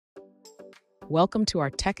Welcome to our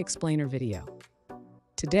Tech Explainer video.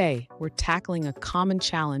 Today, we're tackling a common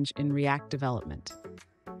challenge in React development.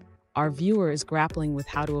 Our viewer is grappling with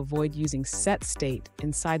how to avoid using setState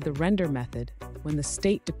inside the render method when the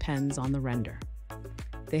state depends on the render.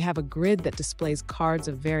 They have a grid that displays cards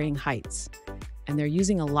of varying heights, and they're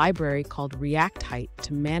using a library called React Height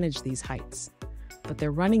to manage these heights. But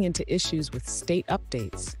they're running into issues with state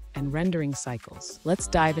updates and rendering cycles. Let's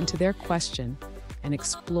dive into their question and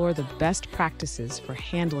explore the best practices for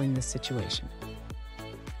handling this situation.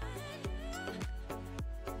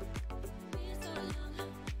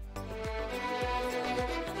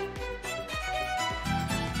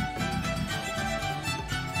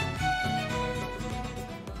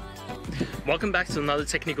 Welcome back to another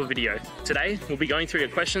technical video. Today, we'll be going through your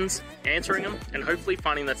questions, answering them, and hopefully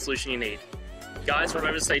finding that solution you need. Guys,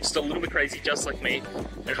 remember to stay just a little bit crazy just like me,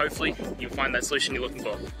 and hopefully you'll find that solution you're looking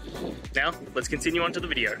for. Now, let's continue on to the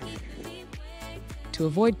video. To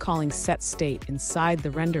avoid calling setState inside the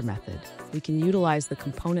render method, we can utilize the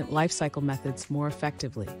component lifecycle methods more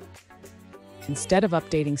effectively. Instead of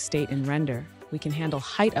updating state in render, we can handle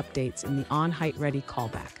height updates in the onHeightReady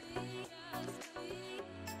callback.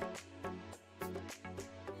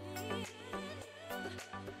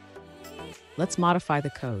 Let's modify the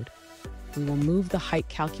code. We will move the height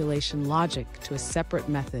calculation logic to a separate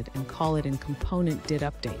method and call it in component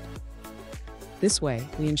didUpdate. This way,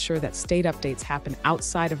 we ensure that state updates happen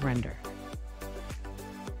outside of render.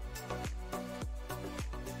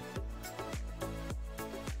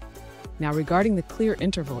 Now, regarding the clear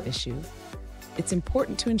interval issue, it's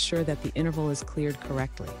important to ensure that the interval is cleared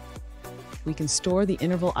correctly. We can store the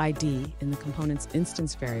interval ID in the component's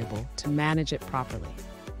instance variable to manage it properly.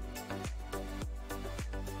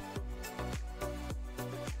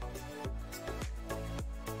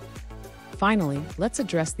 Finally, let's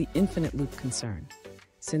address the infinite loop concern.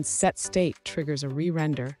 Since setState triggers a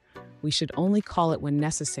re-render, we should only call it when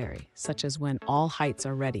necessary, such as when all heights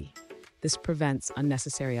are ready. This prevents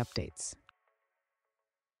unnecessary updates.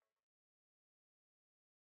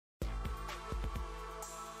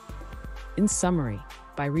 In summary,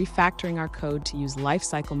 by refactoring our code to use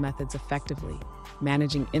lifecycle methods effectively,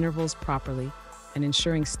 managing intervals properly, and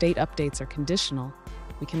ensuring state updates are conditional,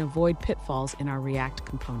 we can avoid pitfalls in our React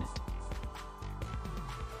component.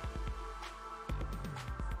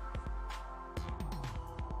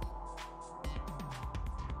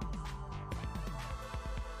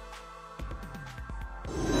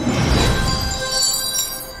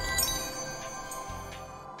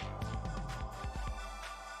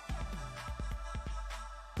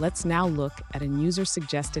 Let's now look at a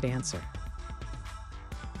user-suggested answer.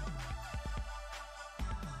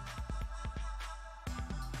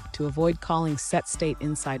 To avoid calling setState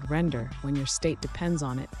inside render when your state depends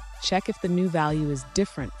on it, check if the new value is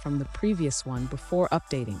different from the previous one before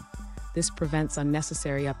updating. This prevents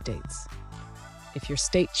unnecessary updates. If your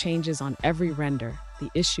state changes on every render, the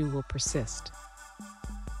issue will persist.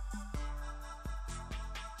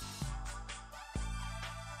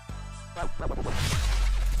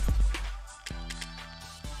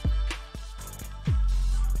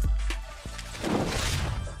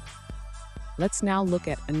 Let's now look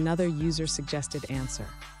at another user-suggested answer.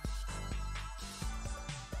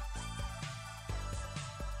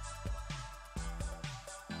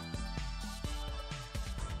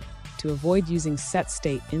 To avoid using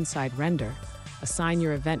setState inside render, assign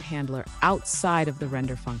your event handler outside of the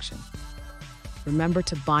render function. Remember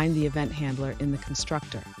to bind the event handler in the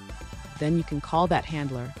constructor. Then you can call that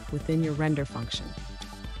handler within your render function.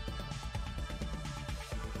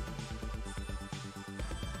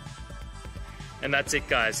 And that's it,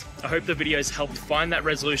 guys. I hope the videos helped find that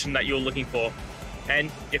resolution that you're looking for.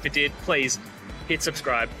 And if it did, please hit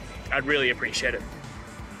subscribe. I'd really appreciate it.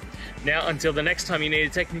 Now, until the next time you need a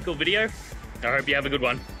technical video, I hope you have a good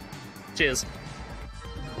one. Cheers.